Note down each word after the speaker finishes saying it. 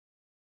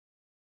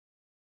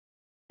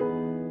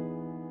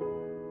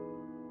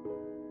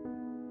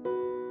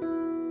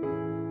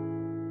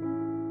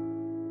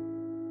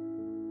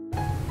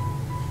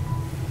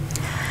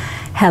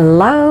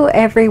Hello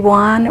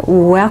everyone,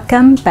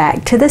 welcome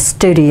back to the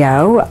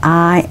studio.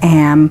 I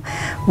am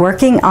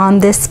working on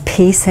this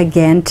piece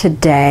again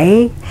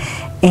today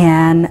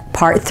in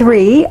part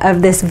 3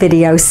 of this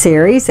video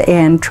series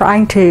and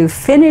trying to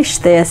finish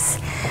this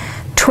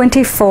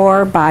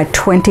 24 by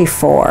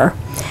 24.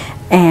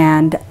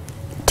 And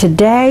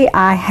today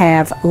I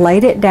have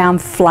laid it down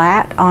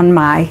flat on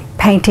my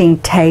painting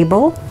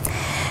table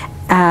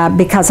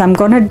because I'm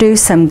going to do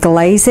some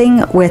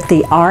glazing with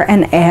the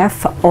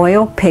R&F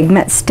oil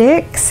pigment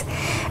sticks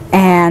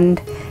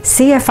and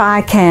see if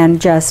I can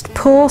just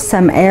pull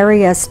some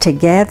areas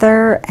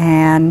together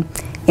and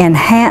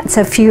enhance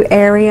a few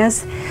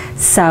areas.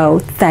 So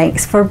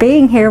thanks for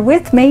being here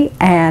with me,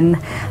 and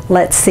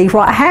let's see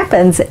what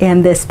happens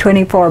in this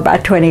 24 by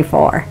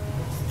 24.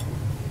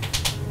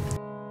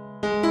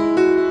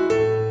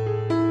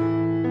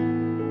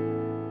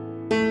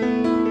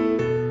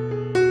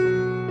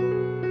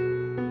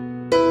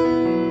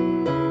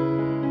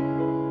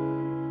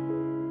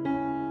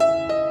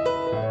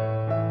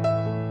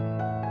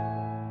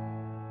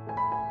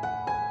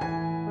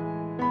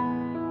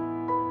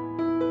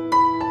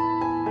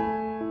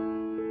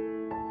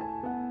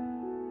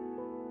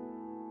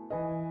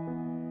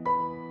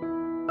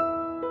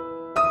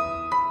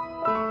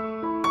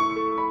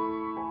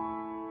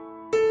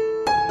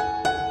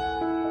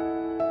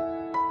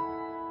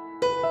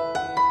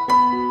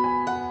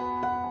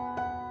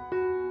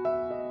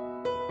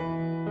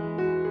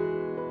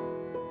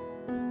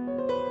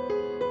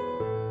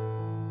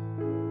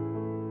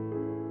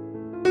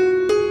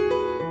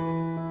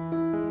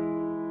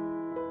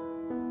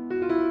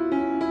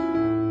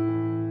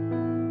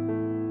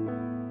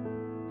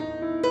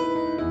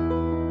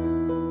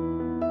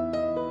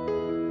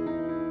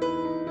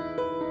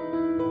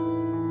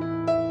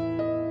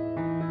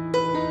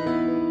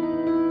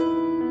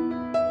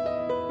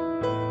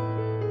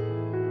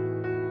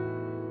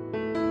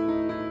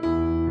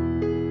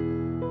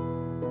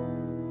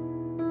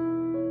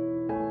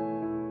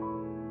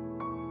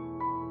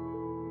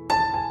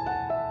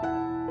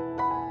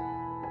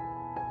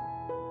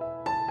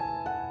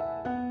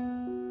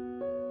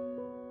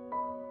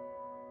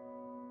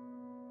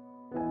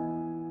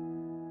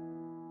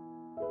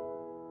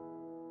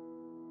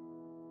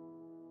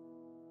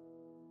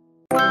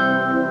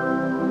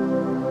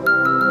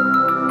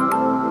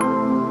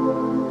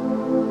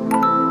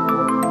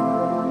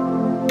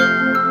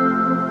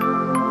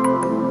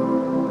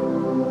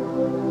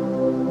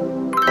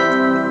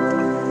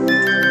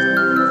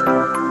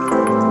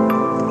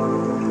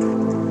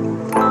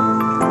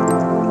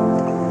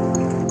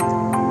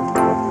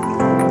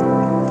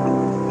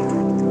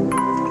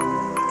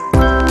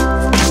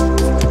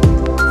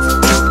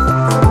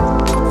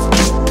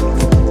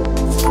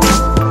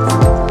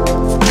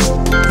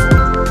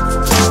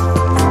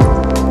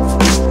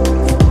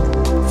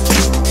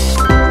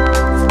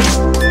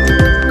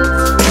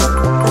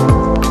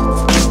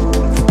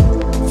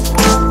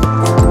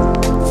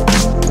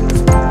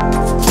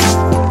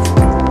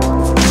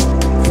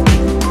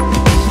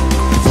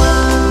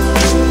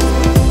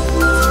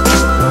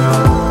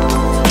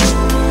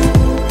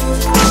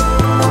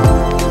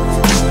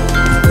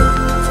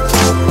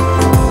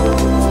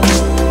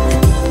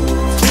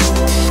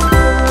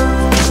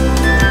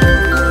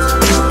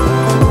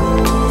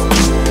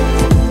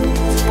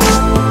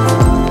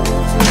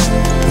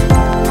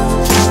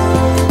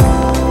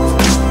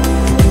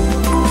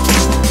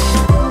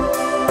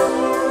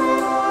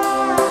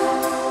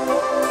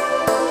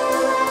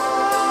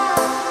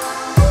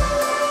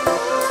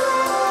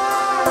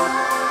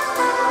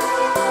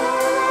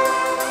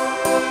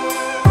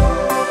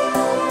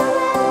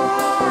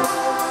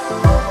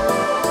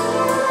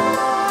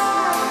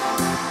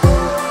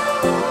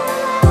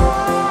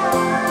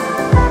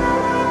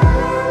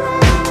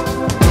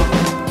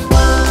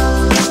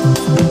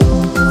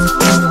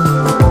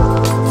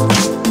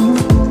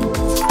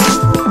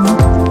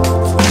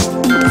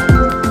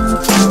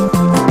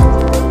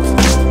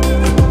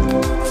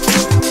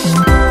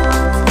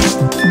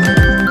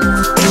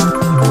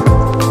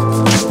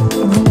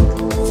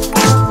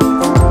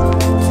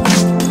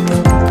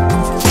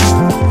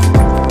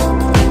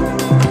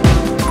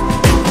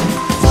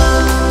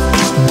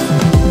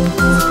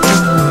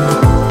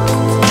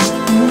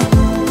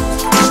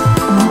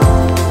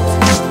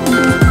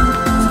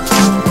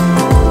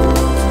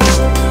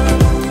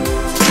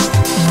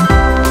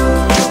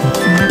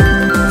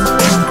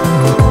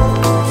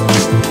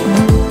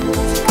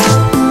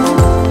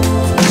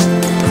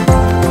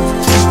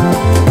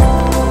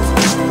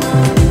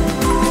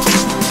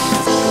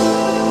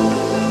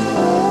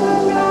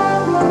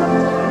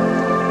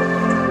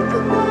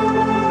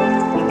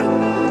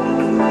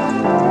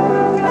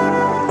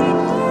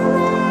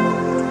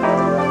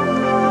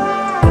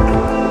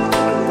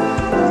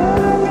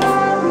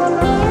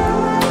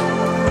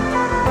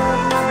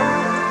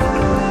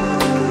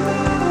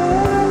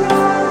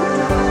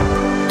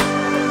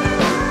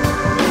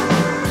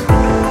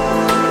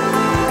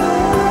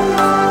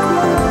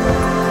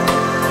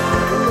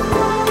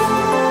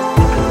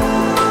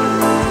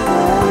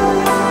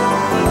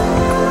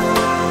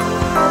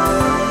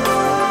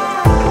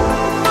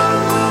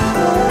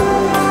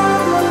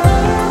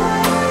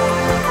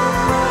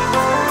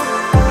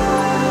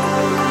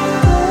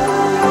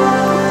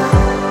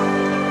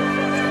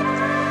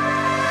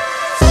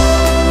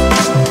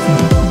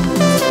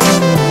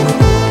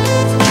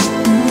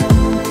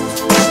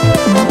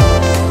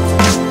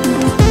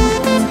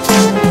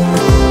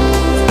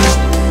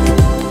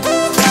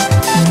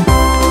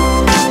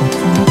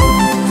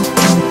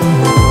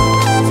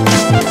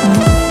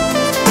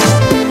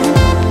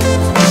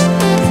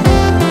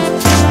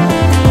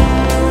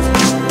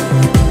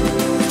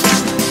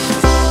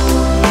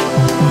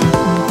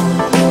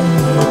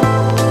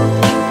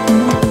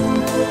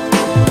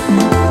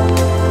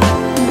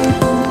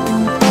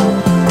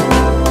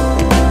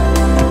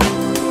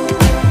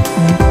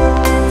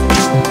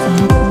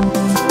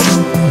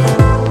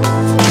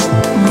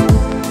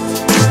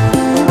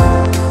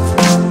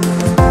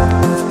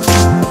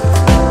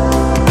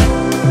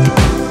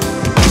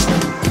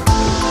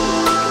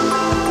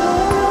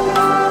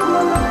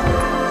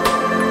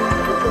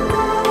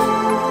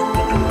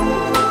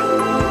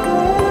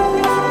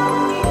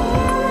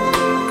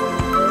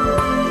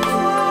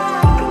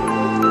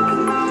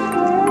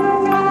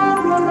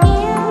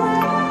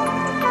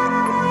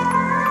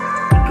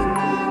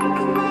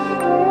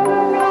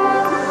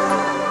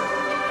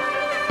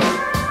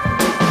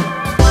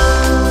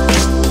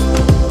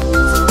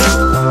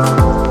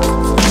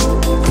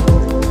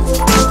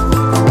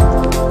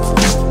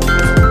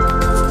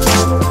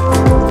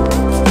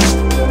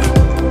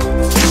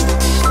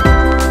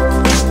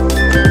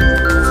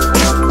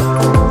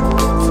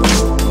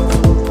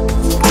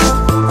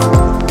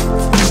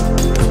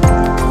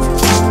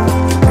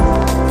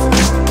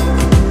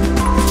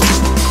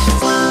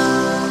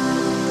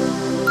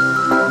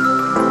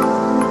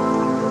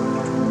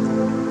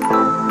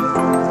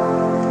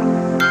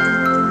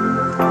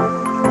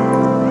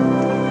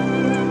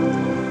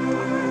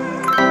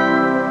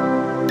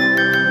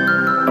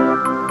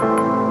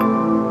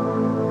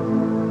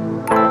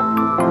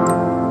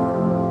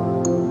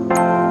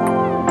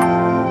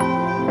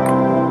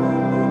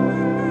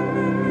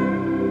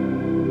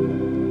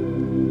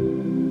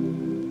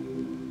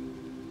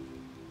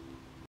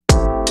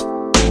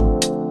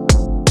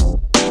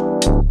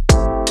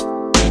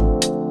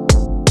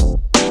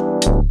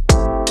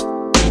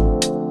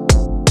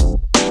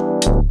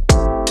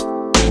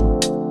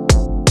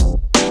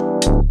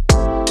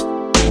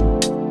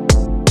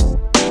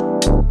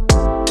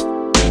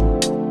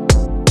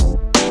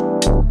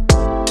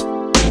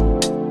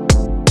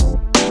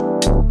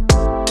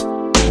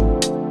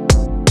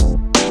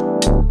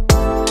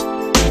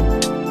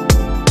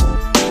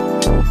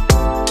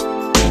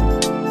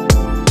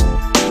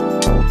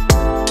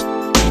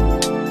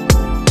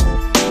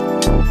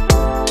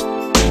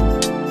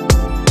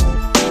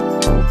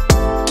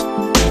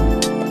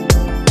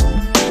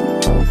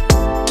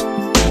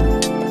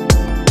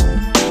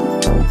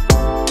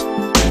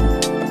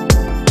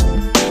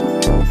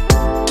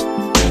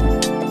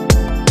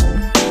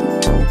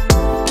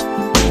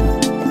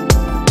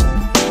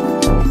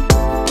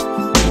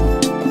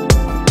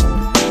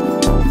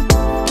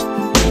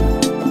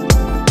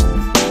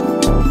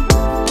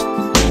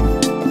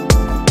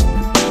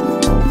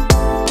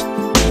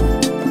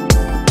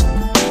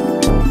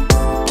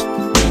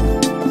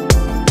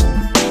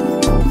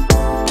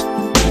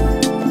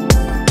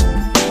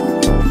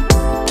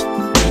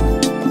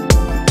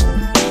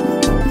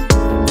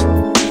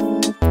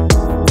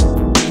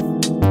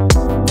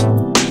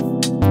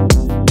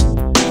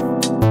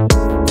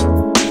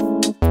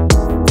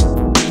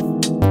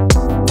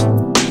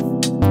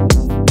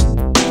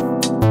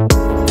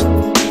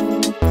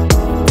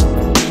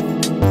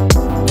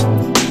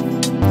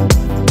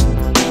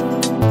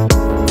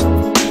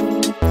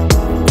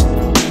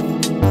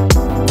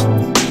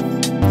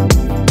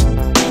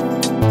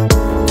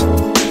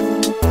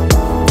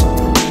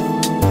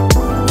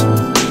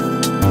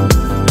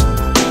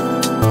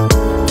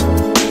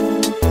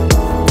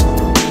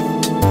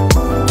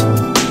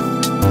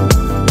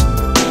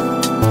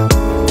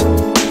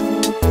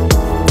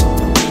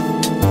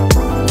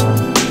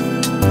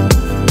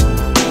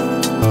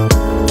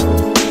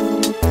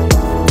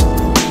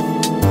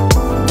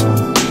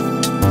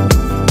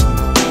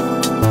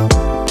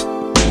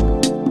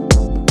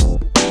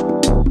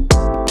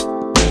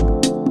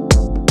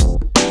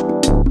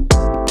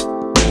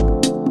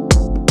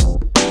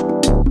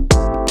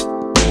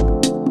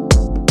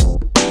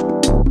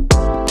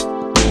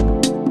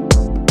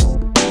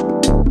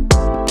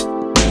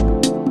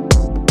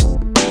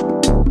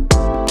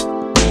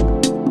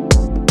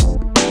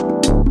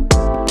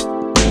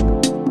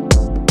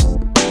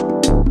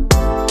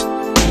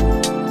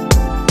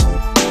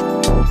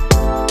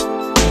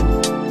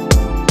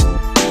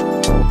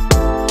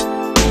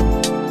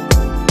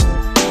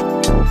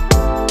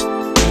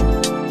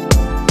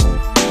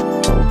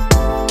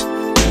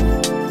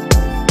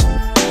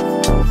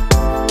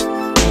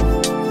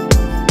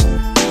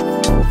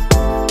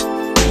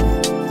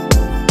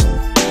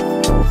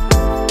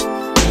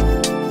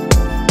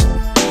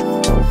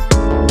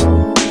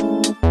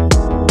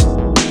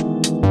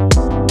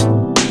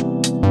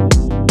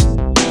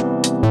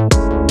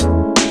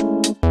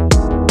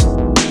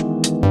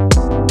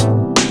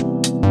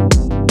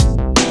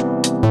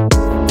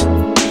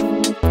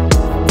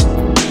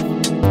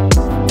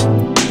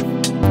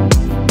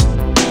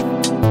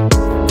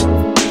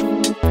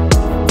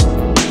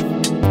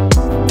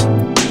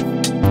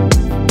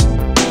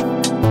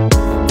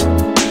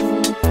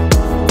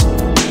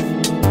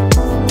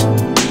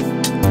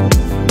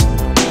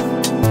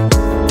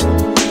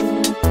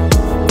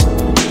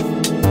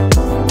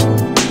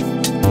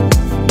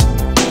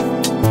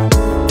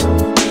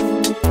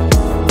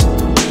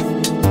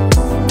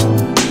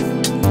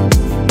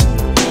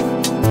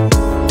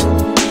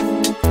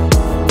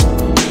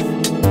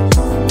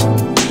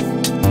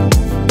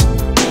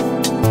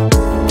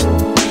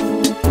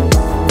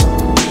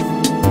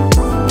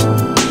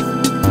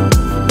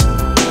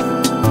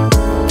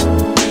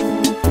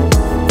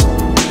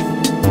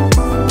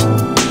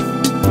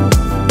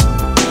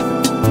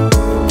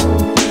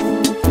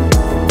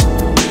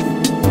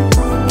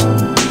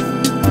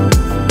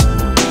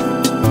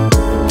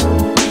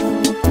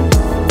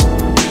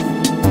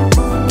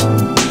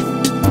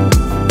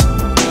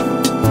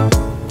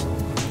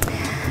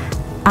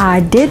 I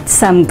did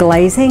some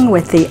glazing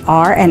with the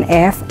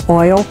R&F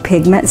oil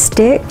pigment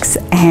sticks,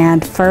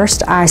 and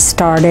first I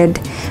started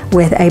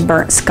with a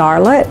burnt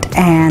scarlet,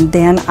 and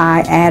then I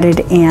added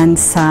in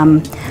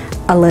some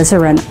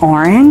alizarin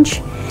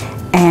orange,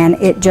 and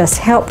it just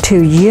helped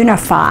to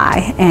unify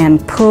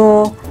and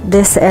pull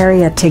this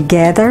area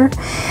together.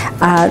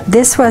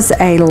 This was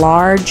a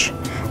large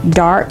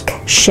dark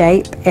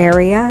shape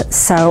area,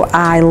 so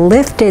I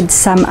lifted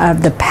some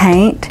of the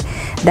paint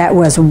that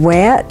was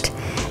wet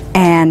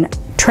and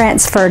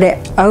transferred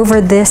it over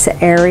this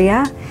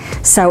area,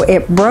 so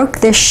it broke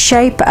this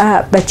shape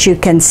up, but you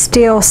can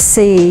still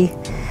see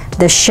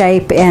the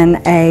shape in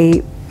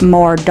a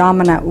more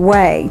dominant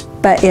way,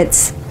 but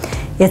it's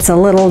a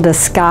little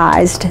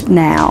disguised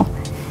now.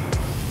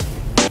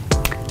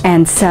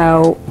 And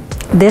so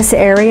this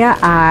area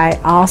I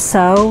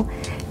also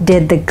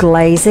did the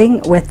glazing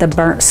with the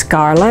burnt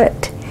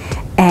scarlet,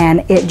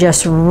 and it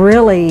just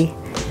really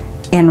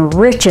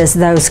enriches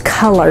those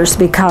colors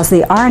because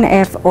the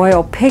R&F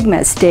oil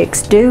pigment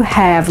sticks do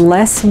have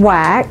less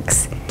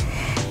wax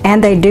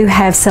and they do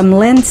have some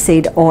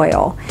linseed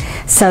oil,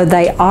 so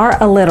they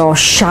are a little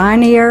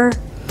shinier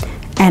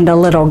and a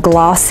little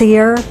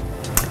glossier,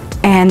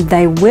 and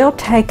they will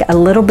take a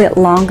little bit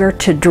longer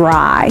to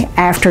dry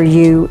after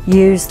you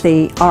use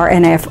the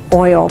R&F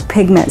oil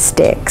pigment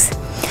sticks.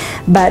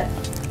 But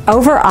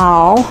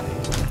overall,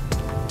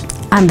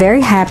 I'm very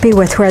happy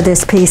with where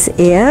this piece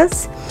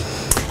is,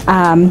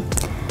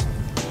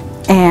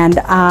 and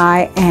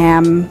I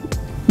am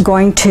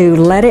going to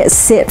let it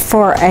sit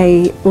for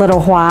a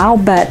little while,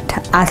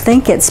 but I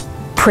think it's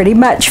pretty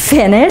much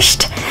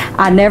finished.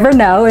 I never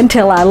know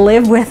until I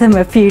live with them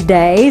a few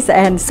days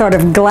and sort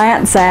of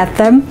glance at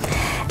them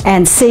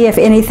and see if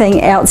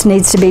anything else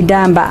needs to be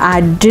done, but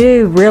I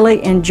do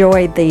really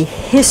enjoy the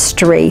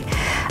history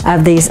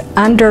of these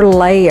under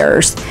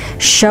layers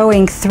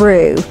showing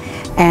through,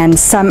 and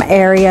some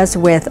areas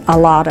with a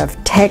lot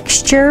of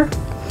texture,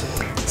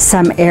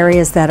 some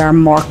areas that are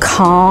more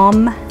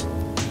calm,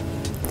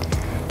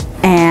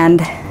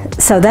 and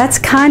so that's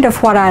kind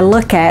of what I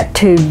look at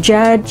to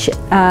judge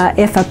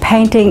if a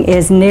painting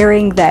is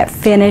nearing that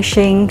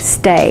finishing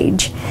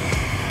stage.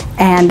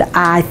 And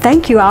I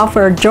thank you all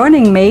for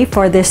joining me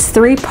for this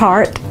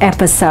three-part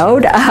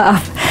episode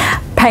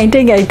of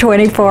painting a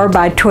 24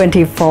 by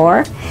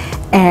 24.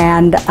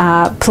 And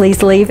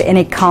please leave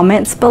any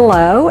comments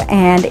below.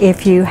 And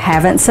if you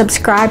haven't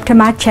subscribed to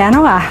my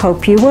channel, I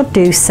hope you will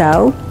do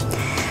so.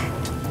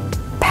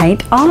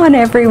 Paint on,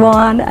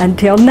 everyone.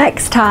 Until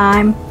next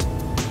time.